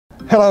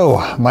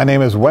Hello, my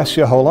name is Wes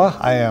Yahola.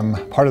 I am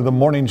part of the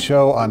morning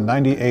show on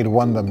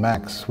 98.1 The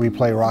Max. We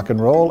play rock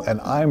and roll,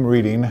 and I'm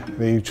reading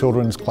the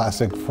children's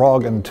classic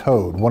Frog and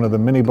Toad, one of the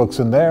mini books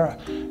in there,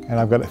 and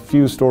I've got a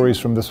few stories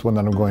from this one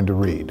that I'm going to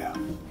read.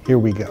 Here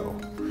we go.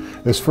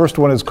 This first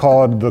one is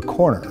called The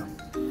Corner.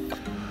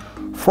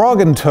 Frog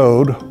and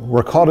Toad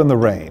were caught in the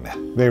rain.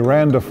 They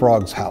ran to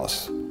Frog's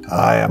house.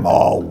 "I am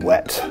all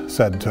wet,"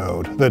 said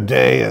Toad. "The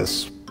day is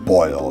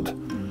spoiled."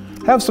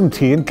 "Have some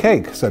tea and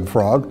cake," said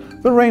Frog.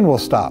 "The rain will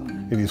stop.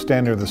 If you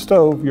stand near the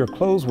stove, your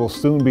clothes will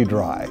soon be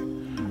dry.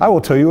 I will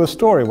tell you a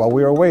story while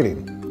we are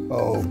waiting."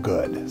 "Oh,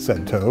 good,"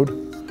 said Toad.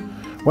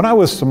 "When I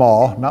was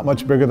small, not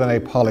much bigger than a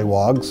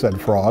pollywog,"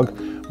 said Frog,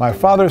 "my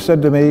father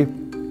said to me,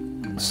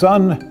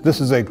 'Son, this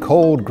is a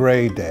cold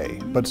gray day,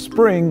 but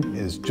spring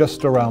is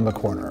just around the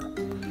corner.'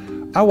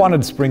 I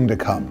wanted spring to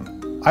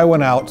come. I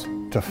went out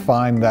to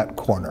find that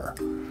corner.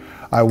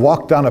 I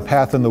walked down a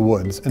path in the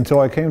woods until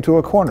I came to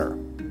a corner.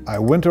 I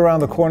went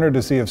around the corner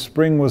to see if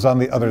spring was on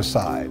the other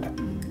side."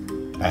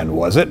 "And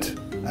was it?"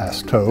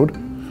 asked Toad.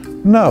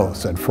 "No,"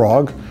 said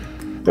Frog.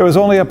 "There was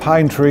only a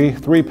pine tree,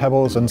 3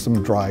 pebbles, and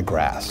some dry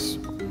grass.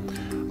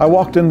 I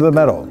walked into the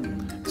meadow.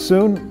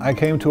 Soon I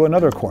came to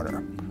another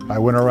corner. I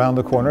went around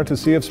the corner to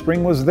see if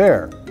spring was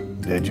there."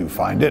 "Did you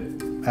find it?"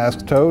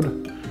 asked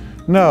Toad.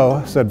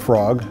 "No," said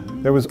Frog.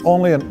 "There was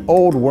only an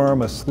old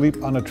worm asleep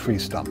on a tree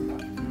stump.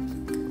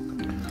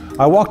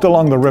 I walked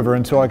along the river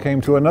until I came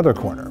to another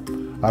corner.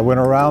 I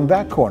went around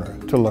that corner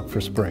to look for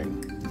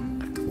spring."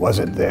 "Was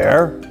it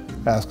there?"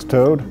 asked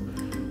Toad.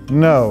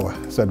 "No,"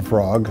 said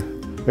Frog.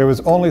 "There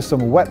was only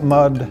some wet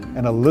mud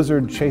and a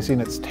lizard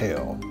chasing its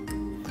tail."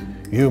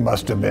 "You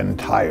must have been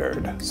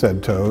tired,"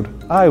 said Toad.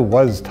 "I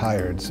was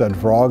tired," said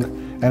Frog,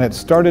 "and it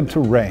started to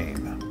rain.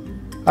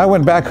 I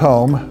went back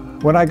home.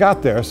 When I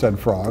got there," said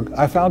Frog,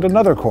 "I found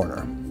another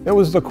corner. It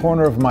was the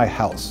corner of my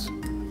house."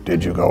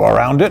 "Did you go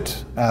around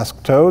it?"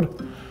 asked Toad.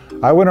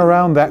 "I went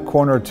around that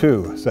corner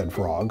too," said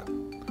Frog.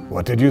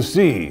 "What did you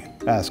see?"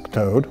 asked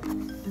Toad.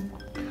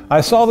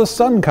 "I saw the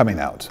sun coming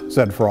out,"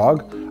 said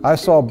Frog. "I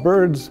saw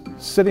birds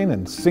sitting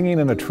and singing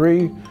in a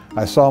tree.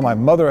 I saw my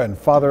mother and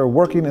father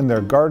working in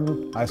their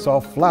garden. I saw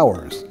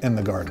flowers in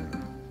the garden."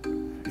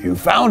 "You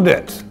found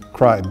it!"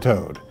 cried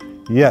Toad.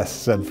 "Yes,"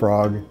 said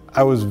Frog.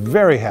 "I was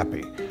very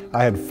happy.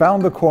 I had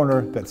found the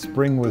corner that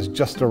spring was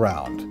just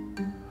around."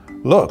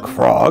 "Look,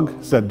 Frog,"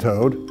 said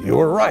Toad. "You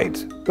were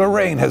right. The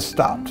rain has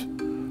stopped."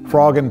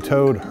 Frog and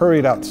Toad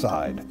hurried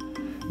outside.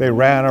 They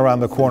ran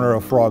around the corner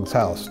of Frog's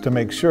house to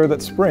make sure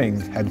that spring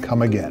had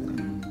come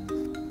again.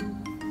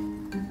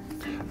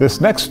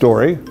 This next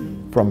story,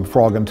 from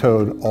Frog and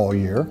Toad All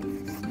Year,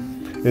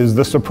 is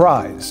The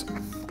Surprise.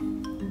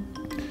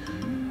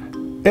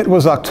 It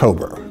was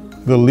October.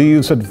 The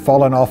leaves had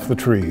fallen off the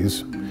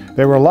trees.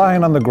 They were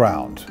lying on the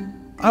ground.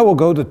 "I will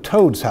go to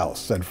Toad's house,"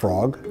 said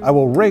Frog. "I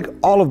will rake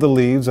all of the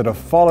leaves that have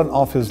fallen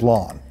off his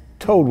lawn.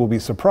 Toad will be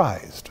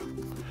surprised."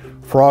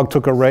 Frog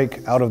took a rake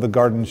out of the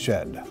garden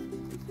shed.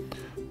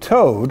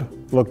 Toad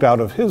looked out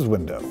of his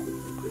window.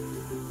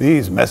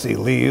 "These messy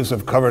leaves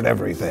have covered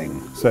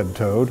everything," said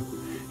Toad.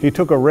 He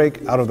took a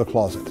rake out of the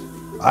closet.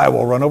 "I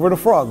will run over to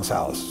Frog's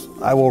house.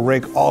 I will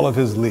rake all of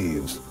his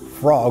leaves.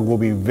 Frog will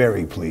be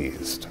very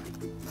pleased."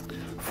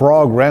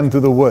 Frog ran through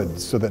the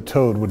woods so that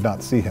Toad would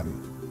not see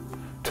him.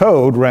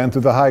 Toad ran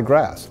through the high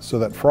grass so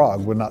that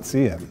Frog would not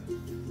see him.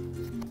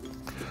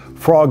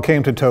 Frog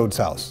came to Toad's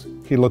house.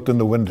 He looked in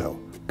the window.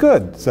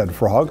 "Good," said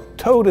Frog.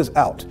 "Toad is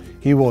out.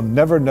 He will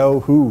never know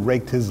who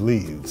raked his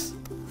leaves."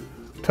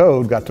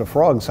 Toad got to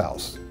Frog's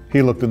house.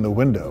 He looked in the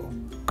window.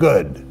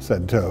 "Good,"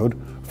 said Toad.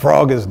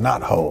 "Frog is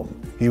not home.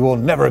 He will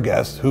never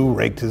guess who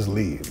raked his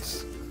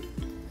leaves."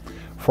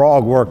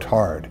 Frog worked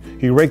hard.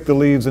 He raked the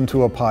leaves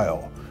into a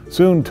pile.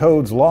 Soon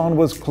Toad's lawn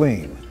was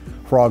clean.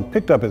 Frog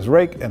picked up his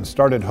rake and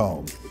started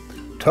home.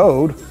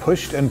 Toad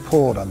pushed and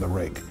pulled on the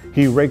rake.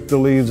 He raked the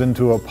leaves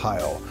into a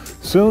pile.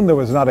 Soon there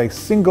was not a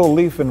single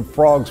leaf in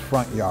Frog's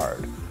front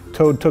yard.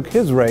 Toad took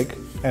his rake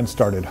and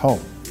started home.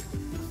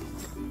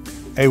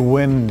 A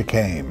wind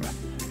came.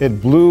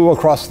 It blew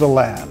across the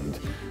land.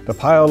 The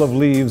pile of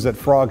leaves that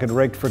Frog had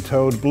raked for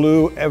Toad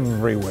blew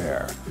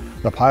everywhere.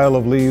 The pile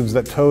of leaves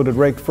that Toad had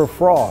raked for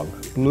Frog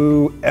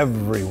blew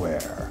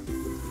everywhere.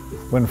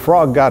 When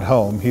Frog got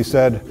home, he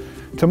said,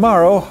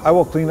 "Tomorrow I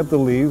will clean up the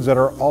leaves that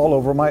are all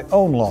over my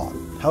own lawn."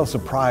 How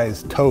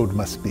surprised Toad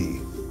must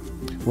be.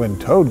 When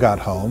Toad got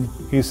home,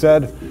 he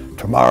said,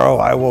 "Tomorrow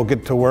I will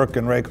get to work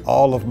and rake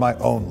all of my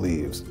own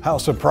leaves." How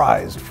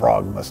surprised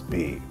Frog must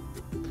be.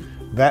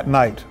 That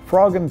night,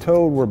 Frog and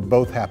Toad were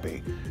both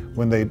happy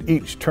when they'd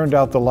each turned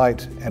out the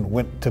light and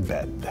went to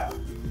bed.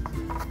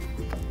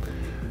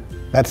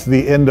 That's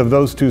the end of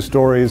those 2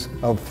 stories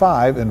of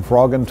 5 in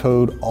Frog and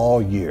Toad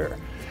All Year.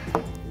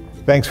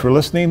 Thanks for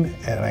listening,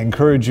 and I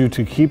encourage you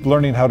to keep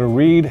learning how to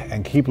read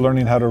and keep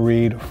learning how to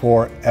read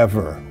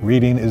forever.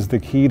 Reading is the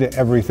key to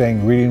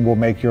everything. Reading will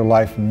make your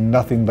life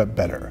nothing but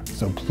better.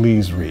 So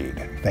please read.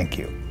 Thank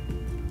you.